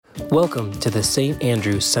Welcome to the St.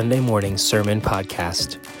 Andrew Sunday Morning Sermon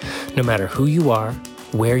Podcast. No matter who you are,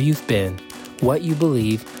 where you've been, what you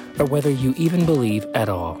believe, or whether you even believe at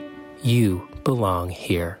all, you belong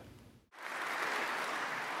here.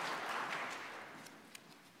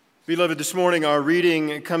 Beloved, this morning our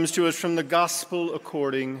reading comes to us from the Gospel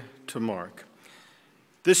according to Mark.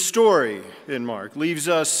 This story in Mark leaves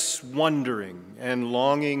us wondering and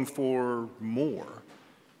longing for more.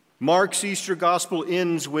 Mark's Easter Gospel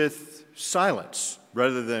ends with silence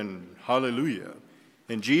rather than hallelujah,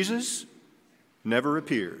 and Jesus never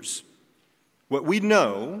appears. What we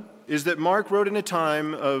know is that Mark wrote in a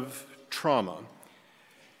time of trauma.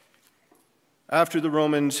 After the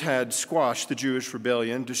Romans had squashed the Jewish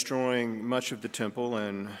rebellion, destroying much of the temple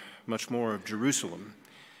and much more of Jerusalem,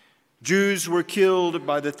 Jews were killed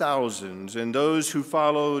by the thousands, and those who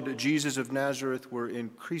followed Jesus of Nazareth were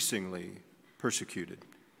increasingly persecuted.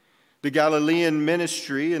 The Galilean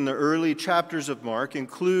ministry in the early chapters of Mark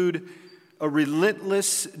include a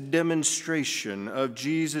relentless demonstration of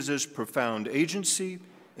Jesus' profound agency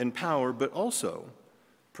and power, but also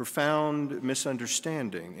profound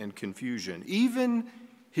misunderstanding and confusion. Even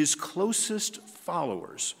his closest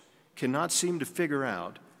followers cannot seem to figure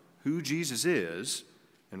out who Jesus is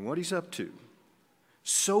and what he's up to.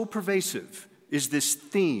 So pervasive is this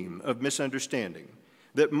theme of misunderstanding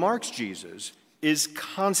that Mark's Jesus is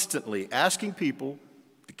constantly asking people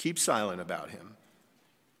to keep silent about him.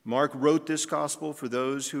 Mark wrote this gospel for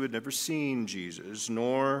those who had never seen Jesus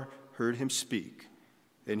nor heard him speak,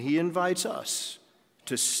 and he invites us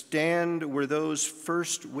to stand where those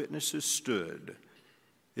first witnesses stood,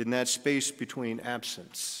 in that space between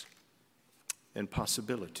absence and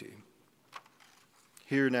possibility.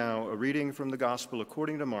 Hear now a reading from the Gospel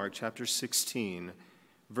according to Mark, chapter 16,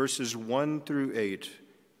 verses 1 through 8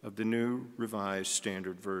 of the New Revised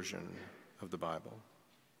Standard Version of the Bible.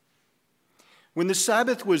 When the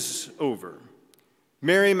Sabbath was over,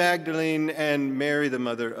 Mary Magdalene and Mary, the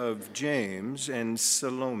mother of James, and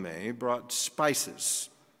Salome brought spices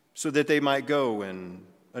so that they might go and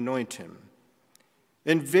anoint him.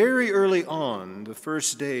 And very early on, the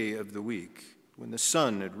first day of the week, when the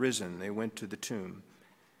sun had risen, they went to the tomb.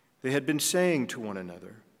 They had been saying to one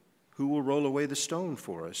another, "Who will roll away the stone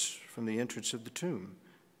for us from the entrance of the tomb?"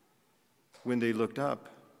 When they looked up,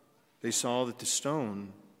 they saw that the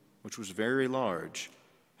stone, which was very large,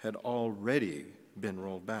 had already been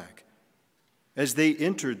rolled back. As they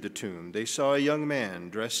entered the tomb, they saw a young man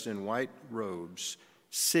dressed in white robes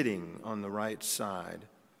sitting on the right side,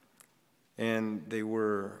 and they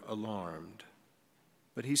were alarmed.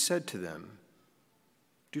 But he said to them,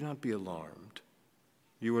 "Do not be alarmed.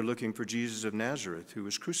 You are looking for Jesus of Nazareth, who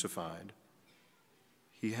was crucified.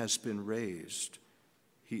 He has been raised.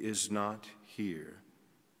 He is not here.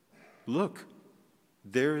 Look,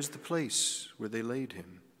 there is the place where they laid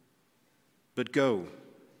him. But go,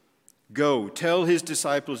 tell his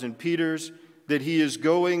disciples and Peter's that he is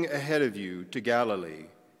going ahead of you to Galilee.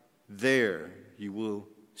 There you will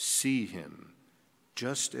see him,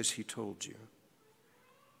 just as he told you."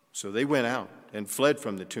 So they went out and fled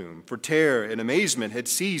from the tomb, for terror and amazement had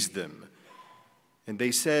seized them. And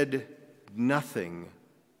they said nothing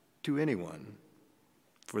to anyone,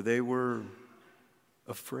 for they were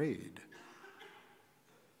afraid.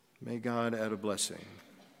 May God add a blessing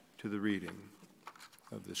to the reading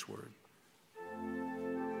of this word.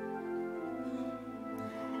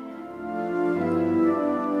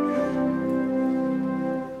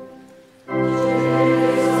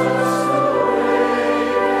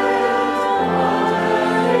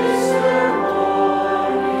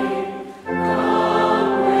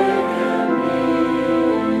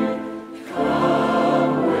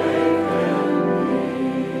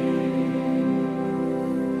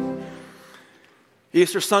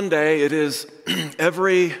 Easter Sunday, it is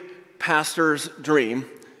every pastor's dream.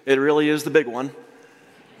 It really is the big one.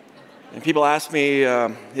 And people ask me,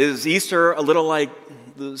 is Easter a little like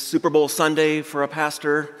the Super Bowl Sunday for a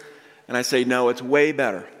pastor? And I say, no, it's way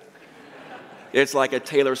better. It's like a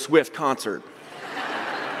Taylor Swift concert.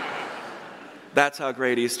 That's how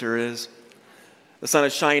great Easter is. The sun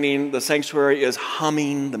is shining, the sanctuary is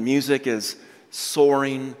humming, the music is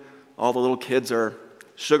soaring, all the little kids are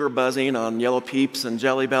sugar buzzing on yellow peeps and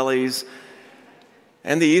jelly bellies.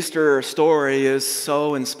 And the Easter story is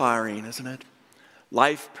so inspiring, isn't it?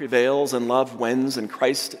 Life prevails and love wins and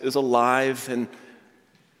Christ is alive, and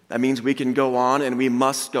that means we can go on and we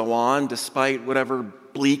must go on despite whatever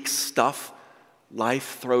bleak stuff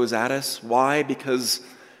life throws at us. Why? Because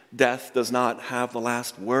death does not have the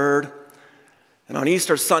last word. And on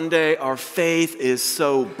Easter Sunday, our faith is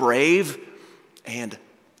so brave and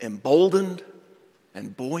emboldened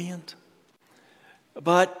and buoyant.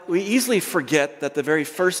 But we easily forget that the very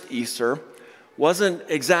first Easter wasn't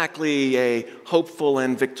exactly a hopeful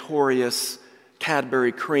and victorious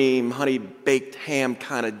Cadbury cream, honey-baked ham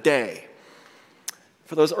kind of day.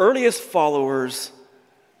 For those earliest followers,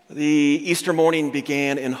 the Easter morning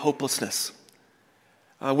began in hopelessness,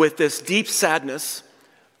 with this deep sadness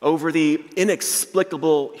over the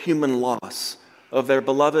inexplicable human loss of their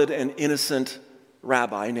beloved and innocent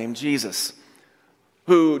rabbi named Jesus,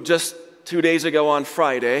 who just 2 days ago on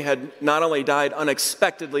Friday had not only died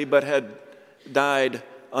unexpectedly, but had died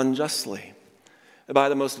unjustly by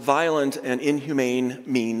the most violent and inhumane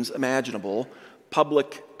means imaginable,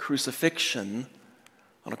 public crucifixion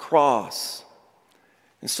on a cross.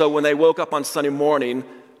 And so when they woke up on Sunday morning,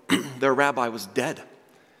 their rabbi was dead.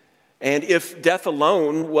 And if death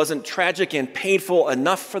alone wasn't tragic and painful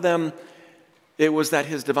enough for them, it was that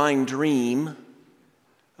his divine dream,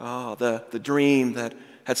 the dream that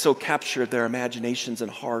had so captured their imaginations and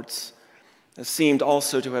hearts, seemed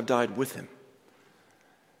also to have died with him.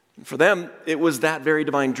 And for them, it was that very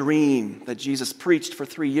divine dream that Jesus preached for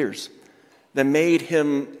 3 years that made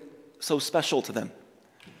him so special to them.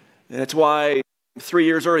 And it's why 3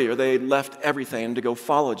 years earlier they left everything to go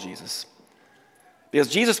follow Jesus. Because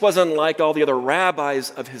Jesus wasn't like all the other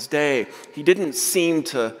rabbis of his day. He didn't seem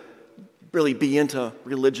to really be into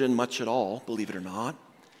religion much at all, believe it or not.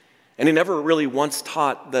 And he never really once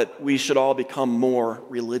taught that we should all become more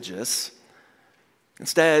religious.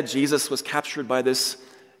 Instead, Jesus was captured by this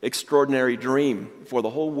extraordinary dream for the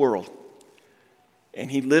whole world. And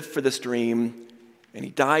he lived for this dream, and he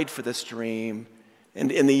died for this dream.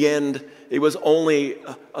 And in the end, it was only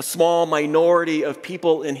a small minority of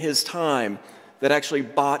people in his time that actually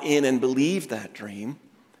bought in and believed that dream.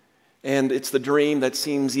 And it's the dream that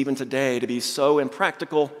seems even today to be so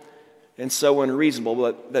impractical and so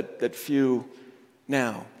unreasonable that few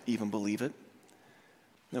now even believe it.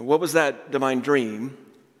 Now, what was that divine dream?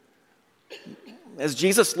 As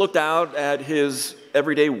Jesus looked out at his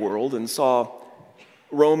everyday world and saw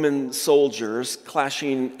Roman soldiers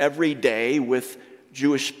clashing every day with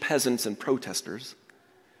Jewish peasants and protesters,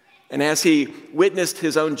 and as he witnessed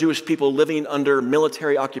his own Jewish people living under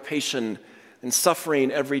military occupation and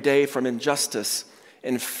suffering every day from injustice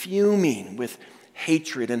and fuming with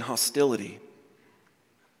hatred and hostility,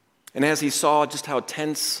 and as he saw just how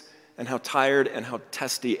tense and how tired and how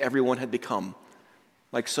testy everyone had become,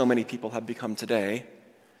 like so many people have become today,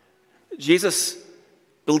 Jesus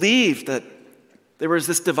believed that there was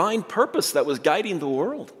this divine purpose that was guiding the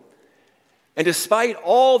world. And despite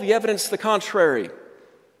all the evidence to the contrary,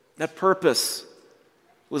 that purpose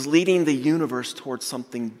was leading the universe towards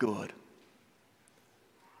something good.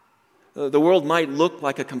 The world might look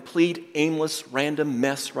like a complete, aimless, random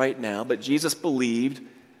mess right now, but Jesus believed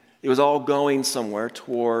it was all going somewhere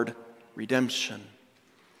toward redemption.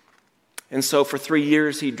 And so for 3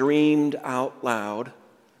 years, he dreamed out loud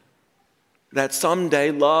that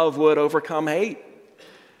someday love would overcome hate,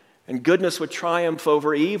 and goodness would triumph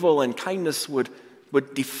over evil, and kindness would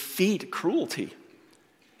defeat cruelty,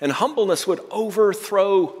 and humbleness would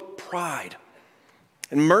overthrow pride,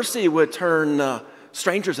 and mercy would turn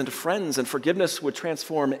strangers into friends, and forgiveness would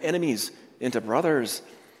transform enemies into brothers,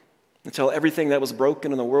 until everything that was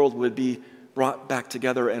broken in the world would be brought back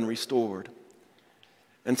together and restored.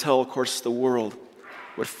 Until, of course, the world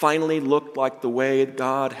would finally look like the way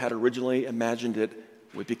God had originally imagined it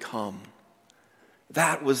would become.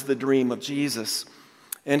 That was the dream of Jesus,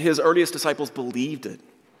 and his earliest disciples believed it.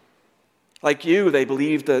 Like you, they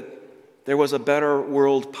believed that there was a better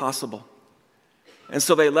world possible. And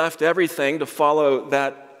so they left everything to follow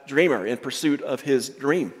that dreamer in pursuit of his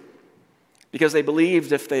dream, because they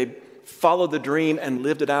believed if they followed the dream and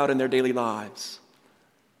lived it out in their daily lives,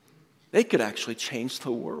 they could actually change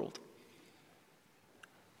the world.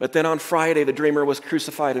 But then on Friday, the dreamer was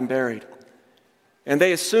crucified and buried. And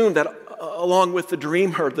they assumed that along with the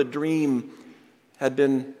dreamer, the dream had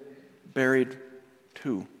been buried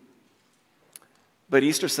too. But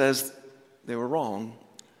Easter says they were wrong.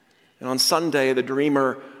 And on Sunday, the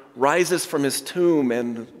dreamer rises from his tomb,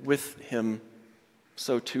 and with him,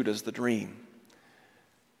 so too does the dream.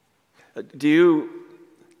 Do you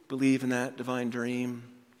believe in that divine dream?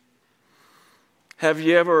 Have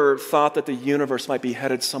you ever thought that the universe might be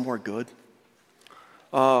headed somewhere good?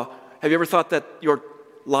 Have you ever thought that your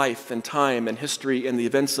life and time and history and the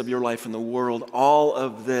events of your life in the world, all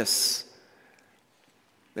of this,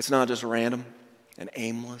 it's not just random and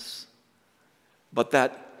aimless, but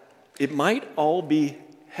that it might all be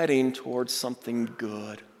heading towards something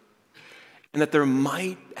good, and that there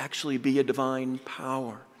might actually be a divine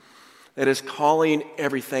power that is calling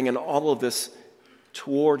everything and all of this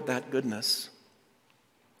toward that goodness.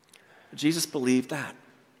 Jesus believed that,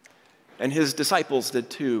 and his disciples did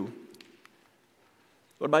too.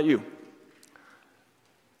 What about you?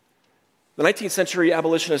 The 19th century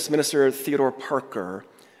abolitionist minister Theodore Parker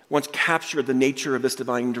once captured the nature of this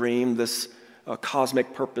divine dream, this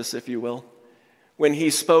cosmic purpose, if you will, when he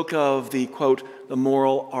spoke of the, quote, the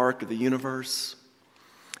moral arc of the universe.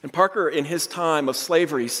 And Parker, in his time of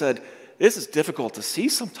slavery, said, this is difficult to see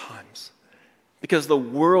sometimes because the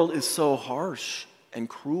world is so harsh and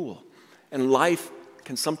cruel, and life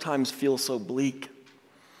can sometimes feel so bleak.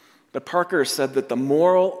 But Parker said that the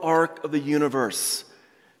moral arc of the universe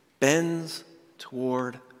bends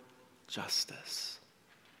toward justice.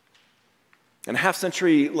 And a half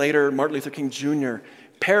century later, Martin Luther King Jr.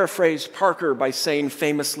 paraphrased Parker by saying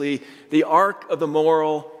famously, the arc of the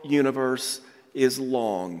moral universe is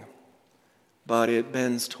long, but it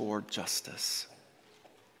bends toward justice.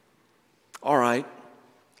 All right,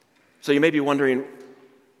 so you may be wondering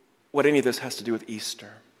what any of this has to do with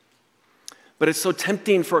Easter. But it's so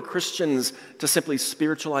tempting for Christians to simply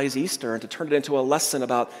spiritualize Easter and to turn it into a lesson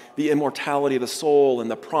about the immortality of the soul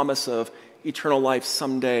and the promise of eternal life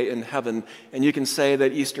someday in heaven. And you can say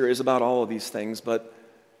that Easter is about all of these things, but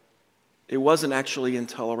it wasn't actually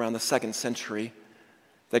until around the 2nd century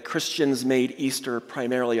that Christians made Easter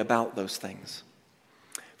primarily about those things.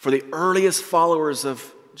 For the earliest followers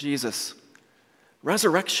of Jesus,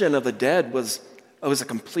 resurrection of the dead was a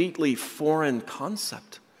completely foreign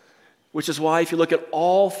concept. Which is why if you look at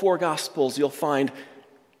all 4 Gospels, you'll find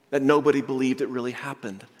that nobody believed it really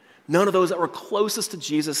happened. None of those that were closest to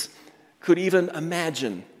Jesus could even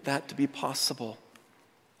imagine that to be possible.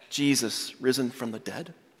 Jesus risen from the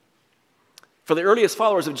dead. For the earliest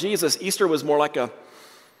followers of Jesus, Easter was more like a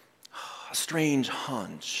strange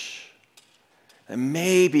hunch. And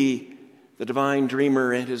maybe the divine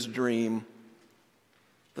dreamer in his dream,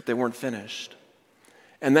 but they weren't finished.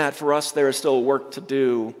 And that for us there is still work to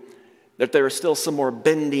do, that there is still some more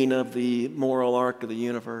bending of the moral arc of the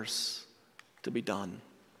universe to be done.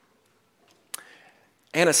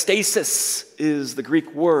 Anastasis is the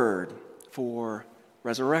Greek word for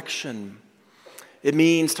resurrection. It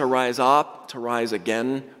means to rise up, to rise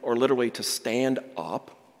again, or literally to stand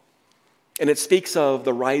up. And it speaks of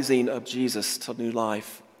the rising of Jesus to new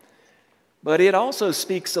life. But it also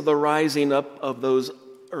speaks of the rising up of those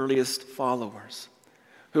earliest followers,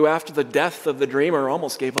 who after the death of the dreamer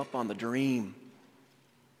almost gave up on the dream.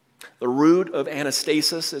 The root of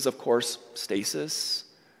anastasis is, of course, stasis,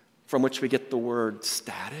 from which we get the word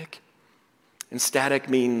static. And static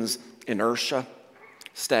means inertia,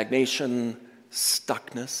 stagnation,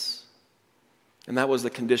 stuckness. And that was the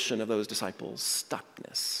condition of those disciples,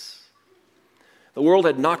 stuckness. The world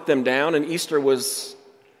had knocked them down, and Easter was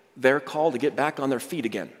their call to get back on their feet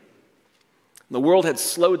again. The world had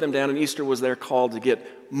slowed them down, and Easter was their call to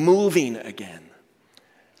get moving again,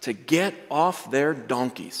 to get off their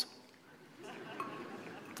donkeys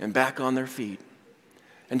and back on their feet,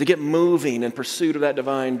 and to get moving in pursuit of that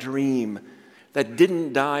divine dream that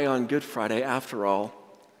didn't die on Good Friday after all.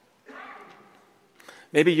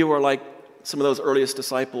 Maybe you are like some of those earliest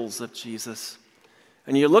disciples of Jesus,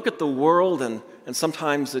 and you look at the world, and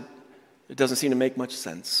sometimes it doesn't seem to make much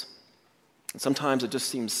sense. And sometimes it just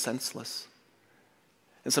seems senseless.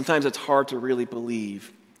 And sometimes it's hard to really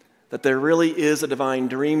believe that there really is a divine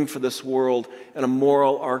dream for this world and a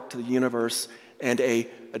moral arc to the universe and a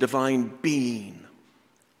divine being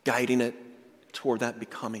guiding it toward that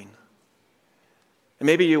becoming. And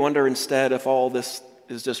maybe you wonder instead if all this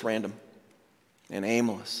is just random and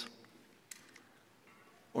aimless.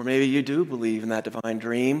 Or maybe you do believe in that divine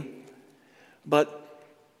dream, but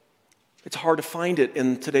it's hard to find it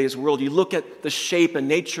in today's world. You look at the shape and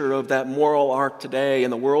nature of that moral arc today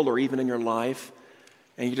in the world or even in your life,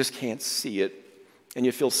 and you just can't see it. And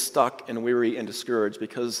you feel stuck and weary and discouraged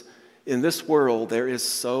because in this world there is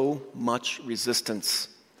so much resistance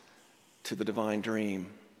to the divine dream.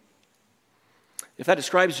 If that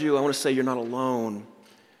describes you, I want to say you're not alone.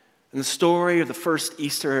 And the story of the first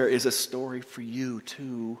Easter is a story for you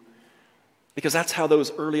too, because that's how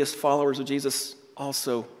those earliest followers of Jesus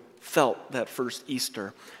also felt that first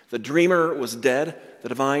Easter. The dreamer was dead, the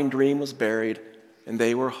divine dream was buried, and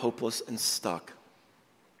they were hopeless and stuck.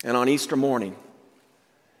 And on Easter morning,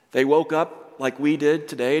 they woke up like we did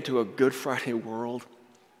today to a Good Friday world,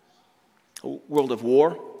 a world of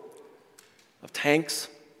war, of tanks,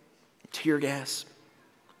 tear gas,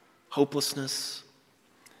 hopelessness,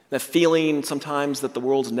 that feeling sometimes that the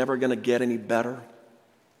world's never going to get any better.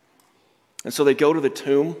 And so they go to the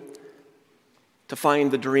tomb to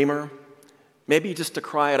find the dreamer, maybe just to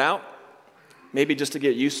cry it out, maybe just to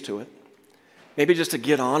get used to it. maybe just to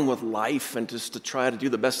get on with life and just to try to do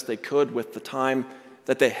the best they could with the time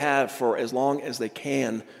that they have for as long as they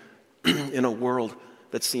can in a world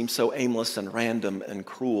that seems so aimless and random and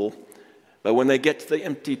cruel. But when they get to the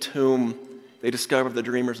empty tomb, they discover the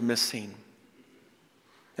dreamer's missing.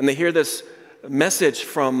 And they hear this message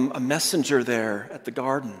from a messenger there at the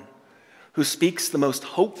garden who speaks the most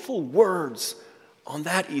hopeful words on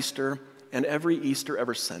that Easter and every Easter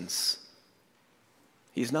ever since.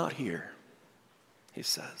 He's not here, he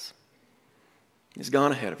says. He's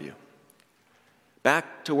gone ahead of you,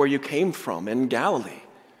 back to where you came from in Galilee,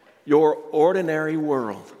 your ordinary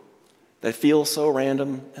world that feels so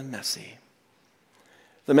random and messy.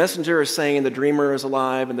 The messenger is saying the dreamer is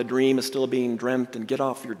alive and the dream is still being dreamt, and get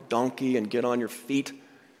off your donkey and get on your feet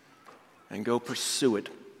and go pursue it.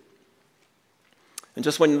 And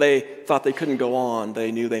just when they thought they couldn't go on,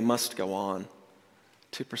 they knew they must go on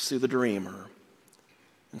to pursue the dreamer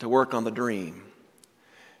and to work on the dream.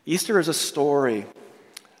 Easter is a story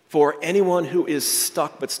for anyone who is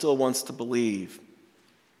stuck but still wants to believe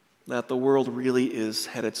that the world really is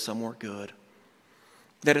headed somewhere good,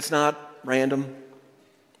 that it's not random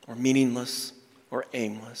or meaningless or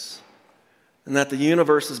aimless, and that the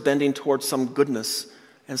universe is bending towards some goodness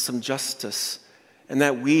and some justice, and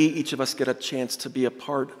that we, each of us, get a chance to be a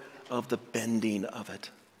part of the bending of it.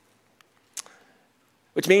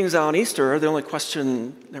 Which means on Easter, the only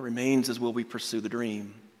question that remains is, will we pursue the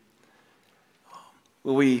dream?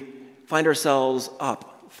 Will we find ourselves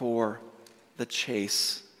up for the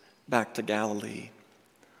chase back to Galilee?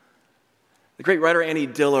 The great writer Annie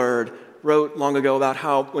Dillard wrote long ago about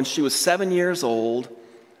how when she was 7 years old,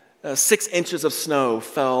 6 inches of snow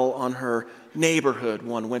fell on her neighborhood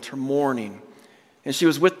one winter morning. And she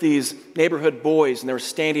was with these neighborhood boys, and they were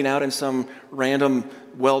standing out in some random,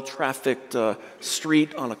 well-trafficked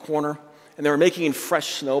street on a corner, and they were making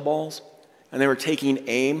fresh snowballs, and they were taking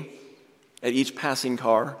aim at each passing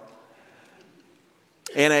car.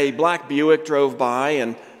 And a black Buick drove by,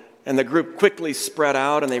 and the group quickly spread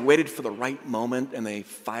out, and they waited for the right moment, and they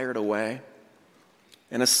fired away.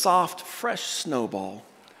 And a soft, fresh snowball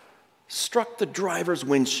struck the driver's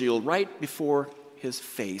windshield right before his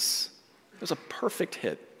face. It was a perfect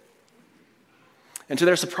hit. And to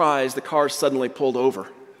their surprise, the car suddenly pulled over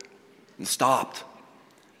and stopped.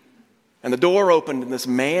 And the door opened, and this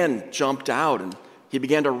man jumped out, and he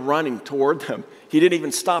began to run toward them. He didn't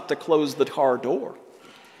even stop to close the car door.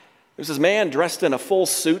 There was this man dressed in a full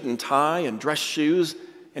suit and tie and dress shoes,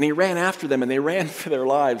 and he ran after them, and they ran for their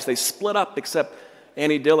lives. They split up, except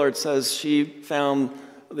Annie Dillard says she found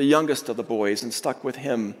the youngest of the boys and stuck with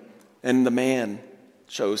him, and the man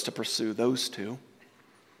chose to pursue those two.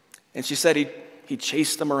 And she said he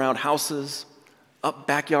chased them around houses, up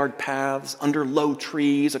backyard paths, under low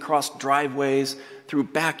trees, across driveways, through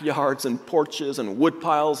backyards and porches and wood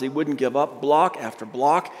piles. He wouldn't give up. Block after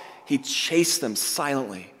block, he chased them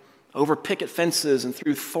silently, over picket fences and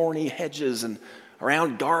through thorny hedges and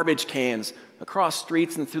around garbage cans, across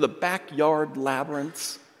streets and through the backyard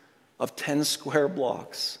labyrinths of 10 square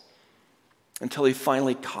blocks, until he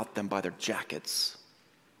finally caught them by their jackets.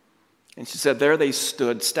 And she said there they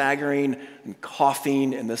stood, staggering and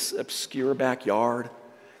coughing in this obscure backyard,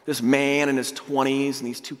 this man in his 20s and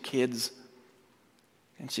these 2 kids.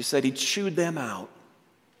 And she said he chewed them out.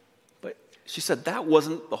 But she said that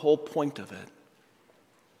wasn't the whole point of it.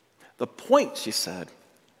 The point, she said,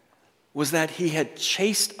 was that he had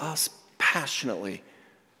chased us passionately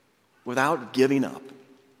without giving up.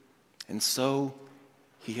 And so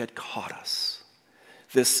he had caught us.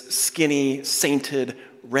 This skinny, sainted,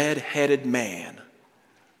 red-headed man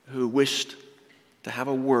who wished to have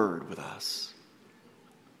a word with us.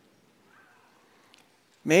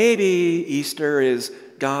 Maybe Easter is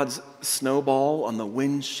God's snowball on the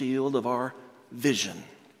windshield of our vision.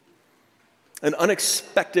 An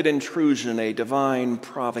unexpected intrusion, a divine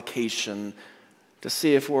provocation to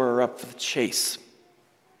see if we're up for the chase,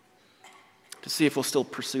 to see if we'll still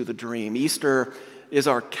pursue the dream. Easter is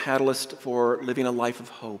our catalyst for living a life of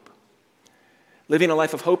hope. Living a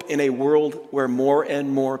life of hope in a world where more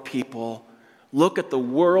and more people look at the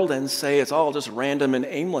world and say it's all just random and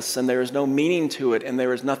aimless, and there is no meaning to it, and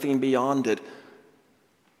there is nothing beyond it.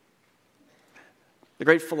 The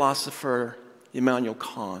great philosopher Immanuel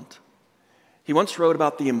Kant, he once wrote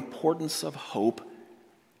about the importance of hope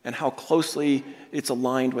and how closely it's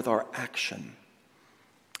aligned with our action.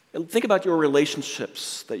 Think about your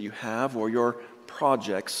relationships that you have or your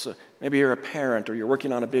projects. Maybe you're a parent or you're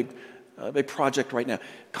working on a big project right now.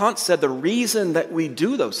 Kant said the reason that we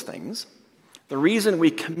do those things, the reason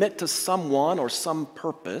we commit to someone or some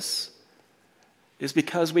purpose, is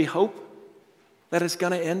because we hope that it's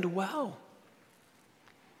going to end well.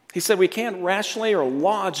 He said we can't rationally or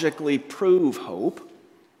logically prove hope.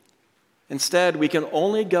 Instead, we can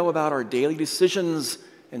only go about our daily decisions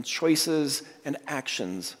and choices and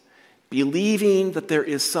actions, believing that there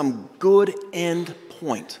is some good end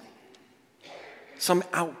point, some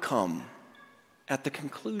outcome at the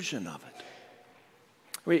conclusion of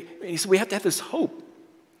it. We have to have this hope.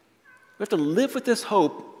 We have to live with this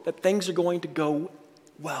hope that things are going to go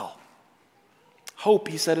well. Hope,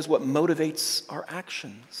 he said, is what motivates our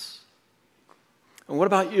actions. And what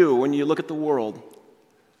about you when you look at the world?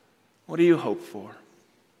 What do you hope for?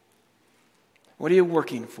 What are you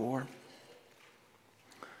working for?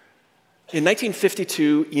 In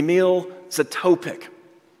 1952, Emil Zatopek,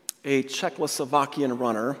 a Czechoslovakian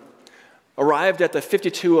runner, arrived at the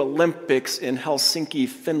 52 Olympics in Helsinki,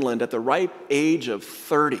 Finland at the ripe age of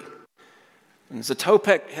 30. And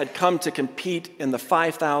Zatopek had come to compete in the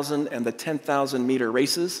 5,000 and the 10,000 meter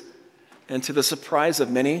races, and to the surprise of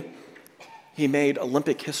many, he made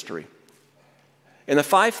Olympic history. In the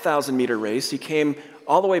 5,000 meter race, he came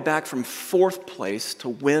all the way back from 4th place to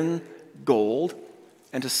win gold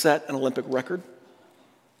and to set an Olympic record.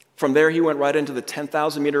 From there, he went right into the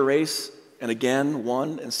 10,000 meter race and again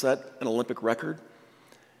won and set an Olympic record.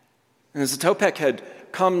 And Zatopek had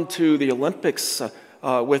come to the Olympics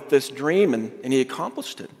with this dream, and he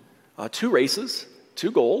accomplished it. 2 races,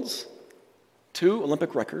 2 golds, 2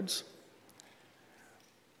 Olympic records.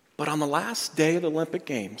 But on the last day of the Olympic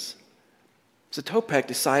Games, Zatopek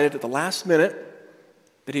decided at the last minute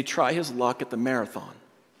that he'd try his luck at the marathon.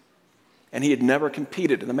 And he had never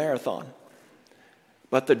competed in the marathon.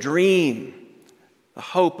 But the dream, the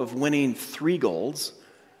hope of winning 3 golds,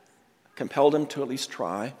 compelled him to at least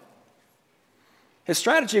try. His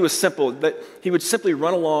strategy was simple, that he would simply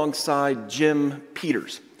run alongside Jim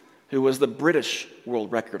Peters, who was the British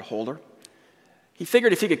world record holder. He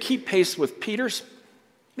figured if he could keep pace with Peters,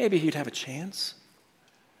 maybe he'd have a chance.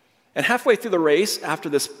 And halfway through the race, after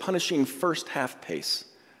this punishing first half pace,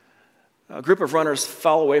 a group of runners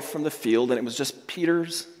fell away from the field, and it was just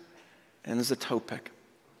Peters and Zatopek.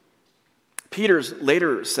 Peters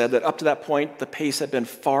later said that up to that point, the pace had been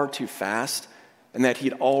far too fast and that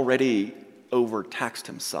he'd already overtaxed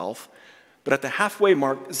himself. But at the halfway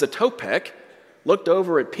mark, Zatopek looked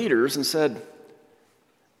over at Peters and said,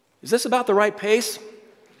 "Is this about the right pace?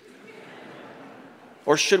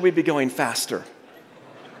 Or should we be going faster?"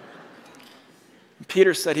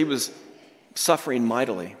 Peters said he was suffering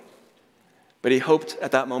mightily, but he hoped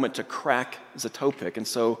at that moment to crack Zatopek, and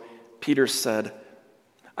so Peters said,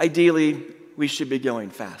 "Ideally, we should be going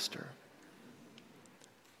faster."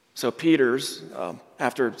 So Peters,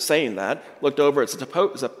 after saying that, looked over at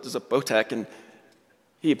Zatopek, and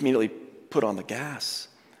he immediately put on the gas.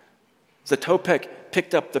 Zatopek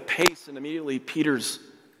picked up the pace, and immediately Peters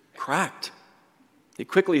cracked. He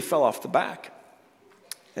quickly fell off the back,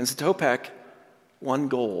 and Zatopek won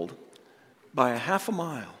gold by a half a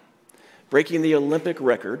mile, breaking the Olympic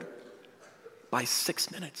record by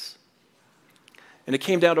 6 minutes. And it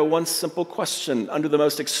came down to one simple question under the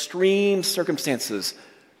most extreme circumstances.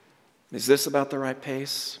 Is this about the right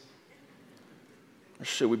pace? Or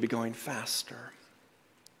should we be going faster?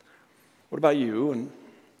 What about you? And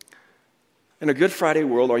in a Good Friday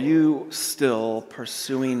world, are you still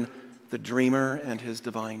pursuing the dreamer and his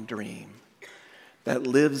divine dream that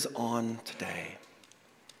lives on today?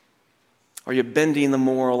 Are you bending the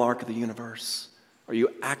moral arc of the universe? Are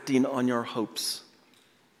you acting on your hopes?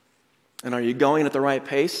 And are you going at the right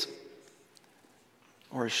pace?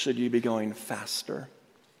 Or should you be going faster?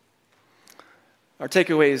 Our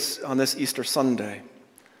takeaways on this Easter Sunday: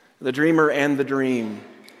 the dreamer and the dream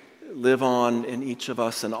live on in each of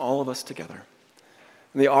us and all of us together.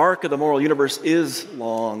 And the arc of the moral universe is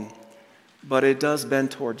long, but it does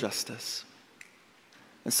bend toward justice.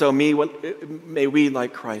 And so may we,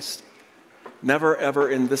 like Christ, never ever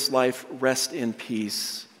in this life rest in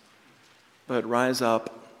peace, but rise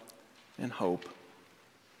up in hope.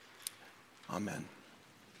 Amen.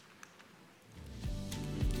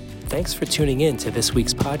 Thanks for tuning in to this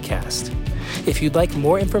week's podcast. If you'd like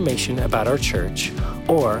more information about our church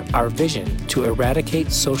or our vision to eradicate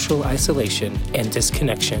social isolation and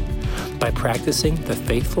disconnection by practicing the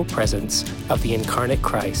faithful presence of the incarnate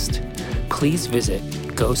Christ, please visit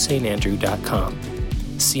gosaintandrew.com.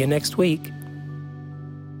 See you next week.